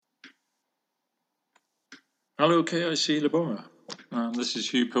Hello, KIC Labora. This is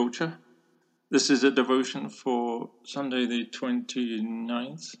Hugh Pilcher. This is a devotion for Sunday, the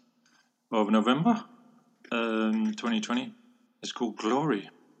 29th of November, 2020. It's called Glory.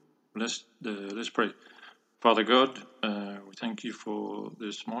 Let's pray. Father God, we thank you for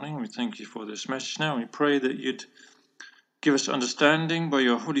this morning. We thank you for this message now. We pray that you'd give us understanding by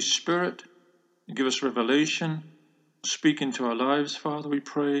your Holy Spirit. Give us revelation. Speak into our lives, Father, we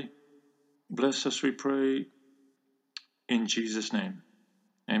pray. Bless us, we pray. In Jesus' name,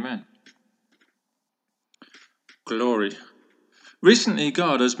 amen. Glory. Recently,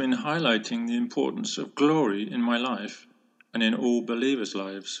 God has been highlighting the importance of glory in my life and in all believers'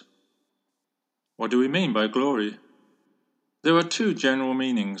 lives. What do we mean by glory? There are two general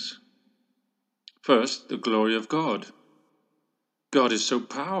meanings. First, the glory of God. God is so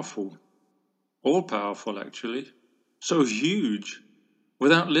powerful, all-powerful actually, so huge,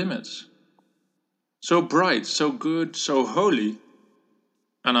 without limits, so bright, so good, so holy,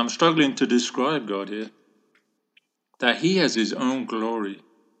 and I'm struggling to describe God here, that he has his own glory.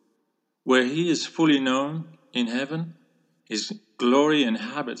 Where he is fully known in heaven, his glory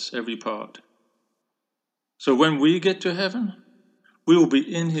inhabits every part. So when we get to heaven, we will be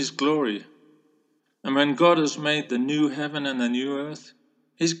in his glory. And when God has made the new heaven and the new earth,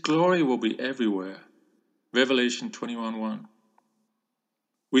 his glory will be everywhere. Revelation 21:1.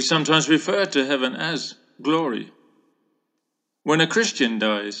 We sometimes refer to heaven as glory. When a Christian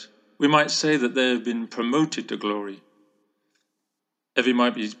dies, we might say that they have been promoted to glory.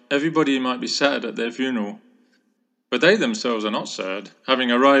 Everybody might be sad at their funeral, but they themselves are not sad,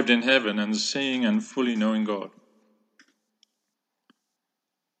 having arrived in heaven and seeing and fully knowing God.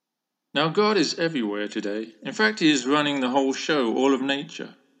 Now God is everywhere today. In fact, he is running the whole show, all of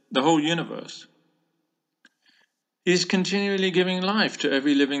nature, the whole universe. He is continually giving life to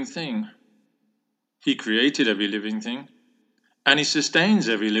every living thing. He created every living thing, and he sustains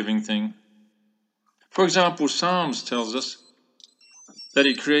every living thing. For example, Psalms tells us that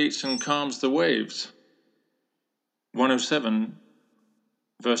he creates and calms the waves. 107,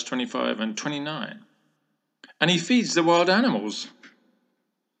 verse 25 and 29. And he feeds the wild animals.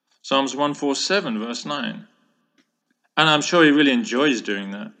 Psalms 147, verse 9. And I'm sure he really enjoys doing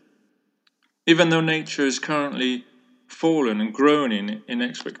that. Even though nature is currently fallen and groaning in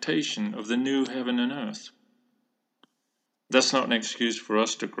expectation of the new heaven and earth. That's not an excuse for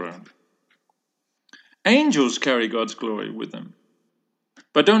us to groan. Angels carry God's glory with them,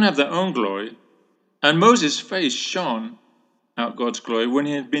 but don't have their own glory. And Moses' face shone out God's glory when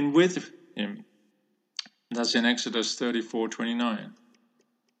he had been with him. That's in Exodus 34:29.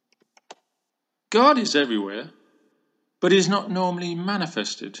 God is everywhere, but is not normally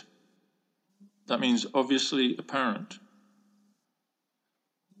manifested. That means obviously apparent.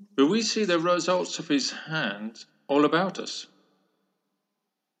 But we see the results of his hand all about us.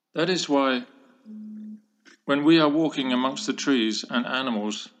 That is why when we are walking amongst the trees and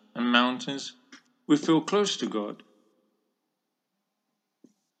animals and mountains, we feel close to God.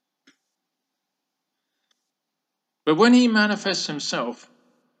 But when he manifests himself,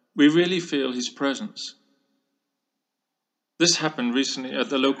 we really feel his presence. This happened recently at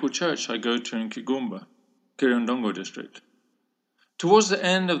the local church I go to in Kigumba, Kirindongo district. Towards the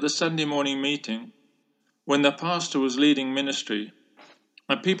end of the Sunday morning meeting, when the pastor was leading ministry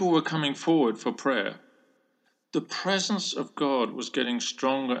and people were coming forward for prayer, the presence of God was getting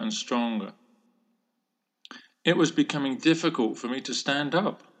stronger and stronger. It was becoming difficult for me to stand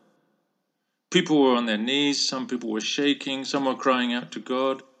up. People were on their knees, some people were shaking, some were crying out to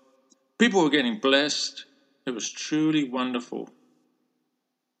God. People were getting blessed. It was truly wonderful.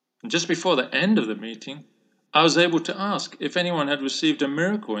 And just before the end of the meeting, I was able to ask if anyone had received a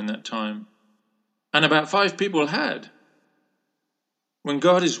miracle in that time. And about 5 people had. When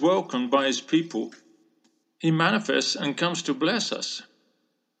God is welcomed by his people, he manifests and comes to bless us.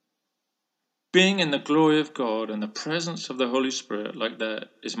 Being in the glory of God and the presence of the Holy Spirit like that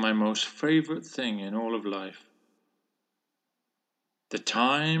is my most favorite thing in all of life. The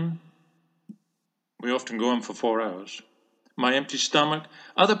time, we often go on for 4 hours. My empty stomach,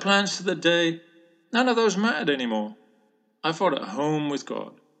 other plans for the day, none of those mattered anymore. I felt at home with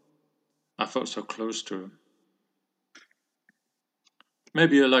God. I felt so close to him.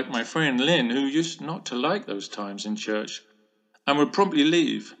 Maybe you're like my friend Lynn, who used not to like those times in church and would promptly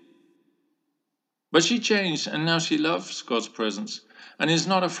leave. But she changed, and now she loves God's presence and is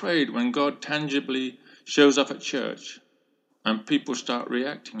not afraid when God tangibly shows up at church and people start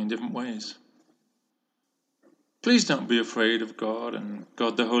reacting in different ways. Please don't be afraid of God and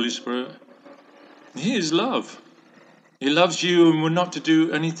God the Holy Spirit. He is love. He loves you and would not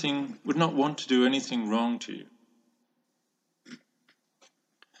want to do anything wrong to you.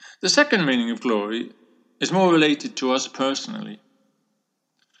 The second meaning of glory is more related to us personally.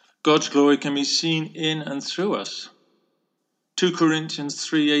 God's glory can be seen in and through us. 2 Corinthians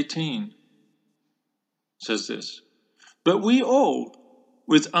 3:18 says this, "But we all,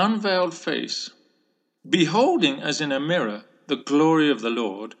 with unveiled face, beholding as in a mirror the glory of the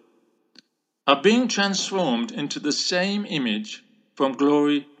Lord, are being transformed into the same image from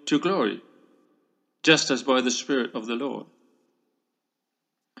glory to glory, just as by the Spirit of the Lord."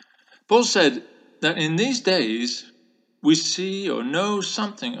 Paul said that in these days we see or know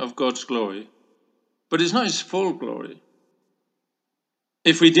something of God's glory, but it's not his full glory.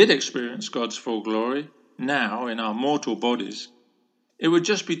 If we did experience God's full glory now in our mortal bodies, it would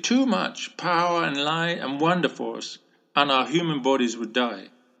just be too much power and light and wonder for us, and our human bodies would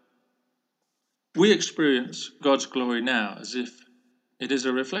die. We experience God's glory now as if it is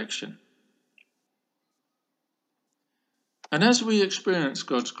a reflection. And as we experience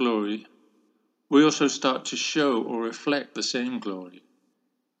God's glory, we also start to show or reflect the same glory.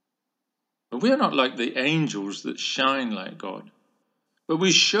 But we are not like the angels that shine like God, but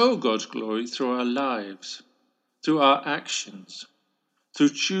we show God's glory through our lives, through our actions, through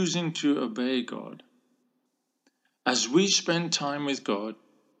choosing to obey God. As we spend time with God,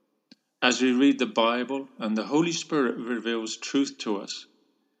 as we read the Bible and the Holy Spirit reveals truth to us,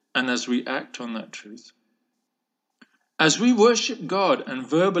 and as we act on that truth, as we worship God and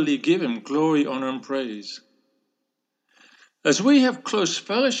verbally give him glory, honor, and praise, as we have close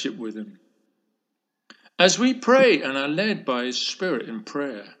fellowship with him, as we pray and are led by his Spirit in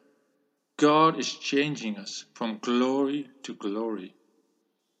prayer, God is changing us from glory to glory.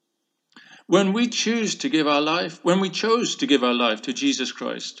 When we chose to give our life to Jesus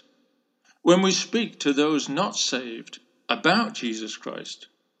Christ, when we speak to those not saved about Jesus Christ,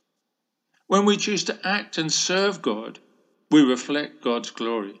 when we choose to act and serve God, we reflect God's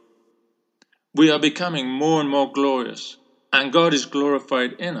glory. We are becoming more and more glorious, and God is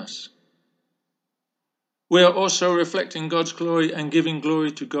glorified in us. We are also reflecting God's glory and giving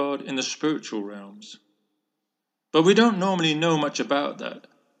glory to God in the spiritual realms. But we don't normally know much about that.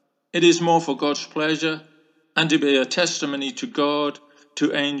 It is more for God's pleasure and to be a testimony to God,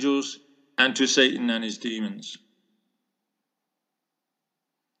 to angels, and to Satan and his demons.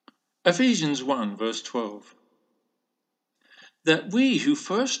 Ephesians 1 verse 12. That we who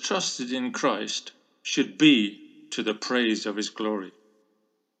first trusted in Christ should be to the praise of his glory.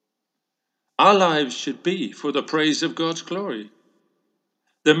 Our lives should be for the praise of God's glory.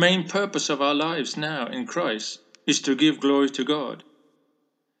 The main purpose of our lives now in Christ is to give glory to God.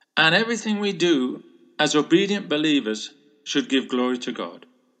 And everything we do as obedient believers should give glory to God.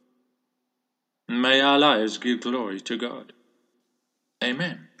 May our lives give glory to God.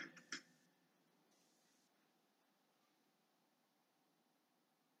 Amen.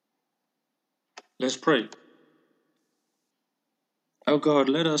 Let's pray. Oh God,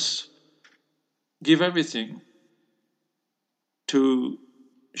 let us give everything to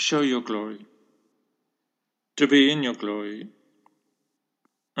show your glory, to be in your glory,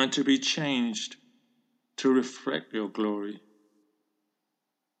 and to be changed to reflect your glory.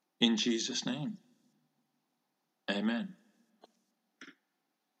 In Jesus' name, amen.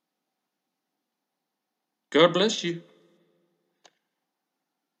 God bless you.